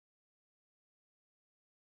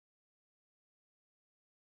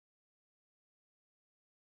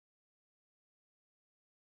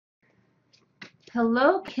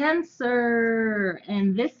Hello, Cancer,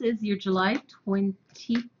 and this is your July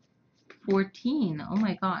 2014. Oh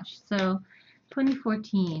my gosh, so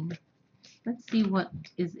 2014. Let's see what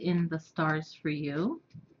is in the stars for you,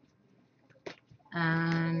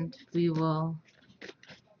 and we will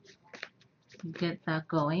get that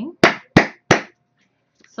going.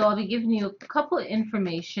 So I'll be giving you a couple of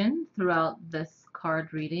information throughout this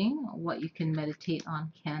card reading, what you can meditate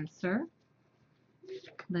on, Cancer.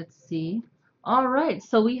 Let's see. All right,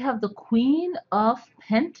 so we have the Queen of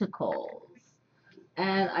Pentacles.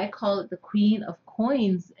 And I call it the Queen of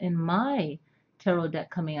Coins in my tarot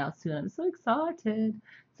deck coming out soon. I'm so excited.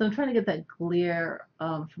 So I'm trying to get that glare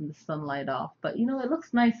from the sunlight off. But you know, it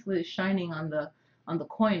looks nice with it shining on the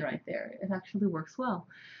coin right there. It actually works well.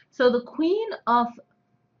 So the Queen of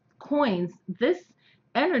Coins, this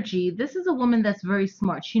energy, this is a woman that's very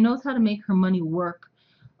smart. She knows how to make her money work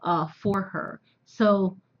for her.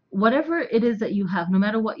 So whatever it is that you have, no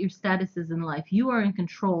matter what your status is in life, you are in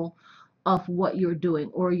control of what you're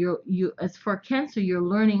doing. Or you as for Cancer, you're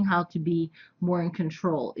learning how to be more in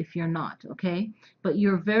control if you're not, okay? But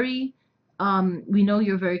you're very we know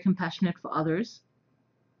you're very compassionate for others.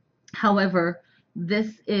 However,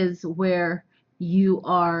 this is where you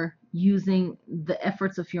are using the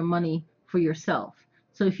efforts of your money for yourself.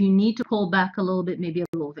 So if you need to pull back a little bit, maybe a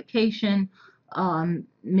little vacation,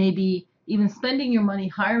 maybe even spending your money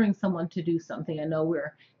hiring someone to do something. I know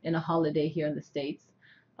we're in a holiday here in the States,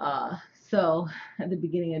 uh, so at the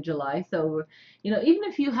beginning of July. So, you know, even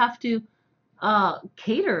if you have to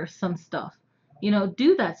cater some stuff, you know,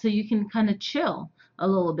 do that so you can kind of chill a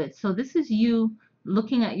little bit. So this is you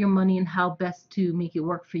looking at your money and how best to make it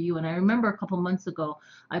work for you. And I remember a couple months ago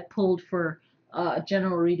I pulled for a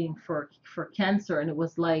general reading for Cancer, and it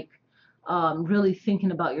was like really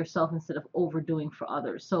thinking about yourself instead of overdoing for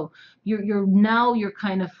others. So you're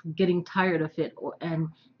kind of getting tired of it, and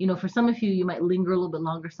you know, for some of you might linger a little bit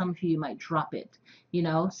longer. Some of you might drop it, you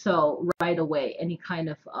know. So right away, any kind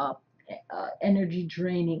of energy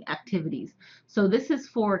draining activities. So this is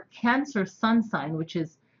for Cancer sun sign, which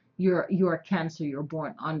is you're Cancer, you're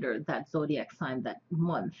born under that zodiac sign that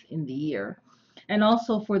month in the year, and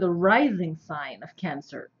also for the rising sign of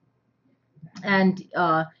Cancer. And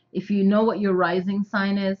if you know what your rising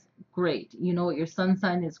sign is, great. You know what your sun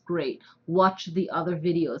sign is, great. Watch the other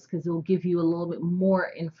videos because it will give you a little bit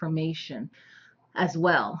more information as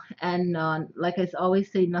well. And like I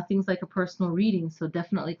always say, nothing's like a personal reading, so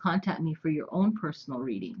definitely contact me for your own personal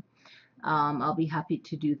reading. I'll be happy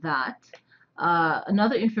to do that.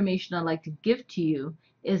 Another information I'd like to give to you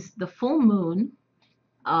is the full moon,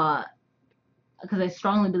 because I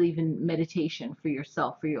strongly believe in meditation for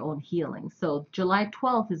yourself, for your own healing. So July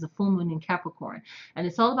 12th is a full moon in Capricorn, and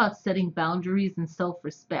it's all about setting boundaries and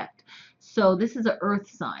self-respect. So this is an earth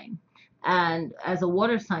sign, and as a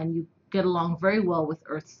water sign, you get along very well with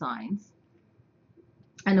earth signs.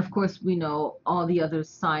 And of course, we know all the other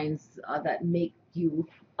signs that make you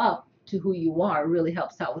up to who you are really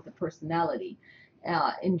helps out with the personality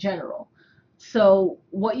in general. So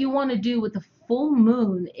what you want to do with the full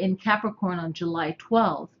moon in Capricorn on July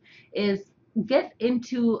 12th is get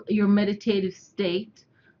into your meditative state,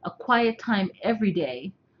 a quiet time every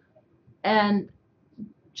day, and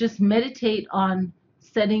just meditate on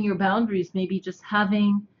setting your boundaries, maybe just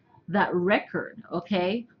having that record,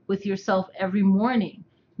 okay, with yourself every morning.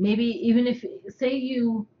 Maybe even if, say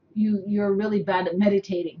you're really bad at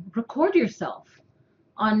meditating, record yourself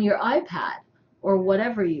on your iPad or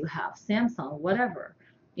whatever you have, Samsung, whatever,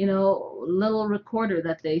 you know, little recorder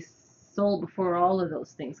that they sold before all of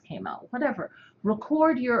those things came out, whatever.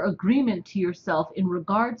 Record your agreement to yourself in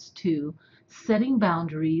regards to setting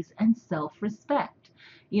boundaries and self-respect.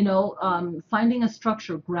 You know, finding a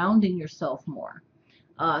structure, grounding yourself more,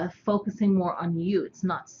 focusing more on you. It's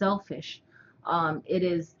not selfish. It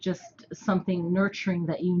is just something nurturing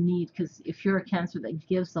that you need, because if you're a Cancer that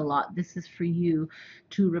gives a lot, this is for you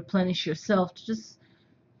to replenish yourself, to just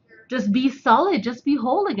be solid, just be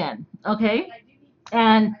whole again, okay?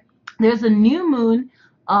 And there's a new moon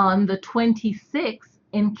on the 26th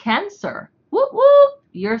in Cancer. Whoop whoop,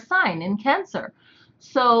 your sign in Cancer.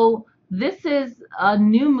 So this is a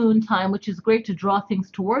new moon time, which is great to draw things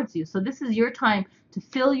towards you. So this is your time to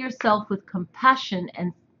fill yourself with compassion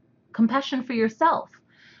and compassion for yourself.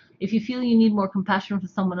 If you feel you need more compassion for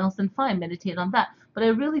someone else, then fine, meditate on that. But I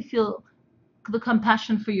really feel the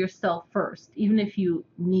compassion for yourself first, even if you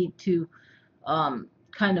need to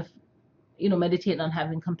kind of, you know, meditate on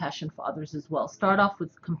having compassion for others as well. Start off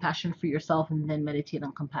with compassion for yourself and then meditate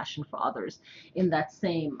on compassion for others in that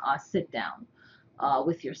same sit down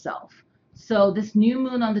with yourself. So this new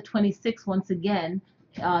moon on the 26th, once again,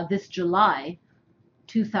 this July,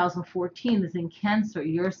 2014 is in Cancer,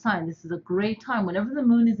 your sign. This is a great time. Whenever the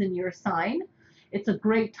moon is in your sign, it's a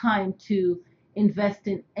great time to invest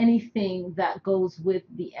in anything that goes with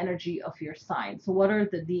the energy of your sign. So what are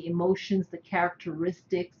the emotions, the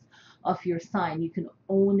characteristics of your sign? You can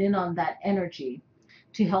own in on that energy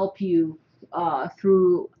to help you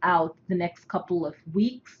throughout the next couple of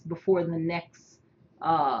weeks before the next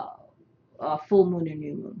uh, full moon or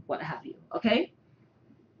new moon, what have you. Okay?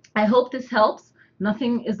 I hope this helps.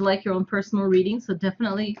 Nothing is like your own personal reading, so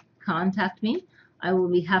definitely contact me. I will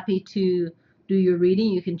be happy to do your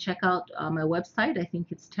reading. You can check out my website. I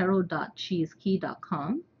think it's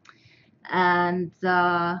tarot.chiiskey.com. And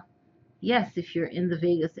yes, if you're in the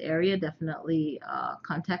Vegas area, definitely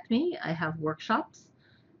contact me. I have workshops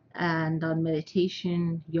and on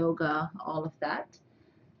meditation, yoga, all of that.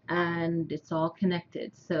 And it's all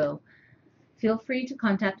connected. So feel free to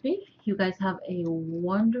contact me. You guys have a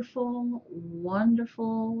wonderful,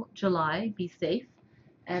 wonderful July. Be safe.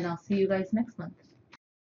 And I'll see you guys next month.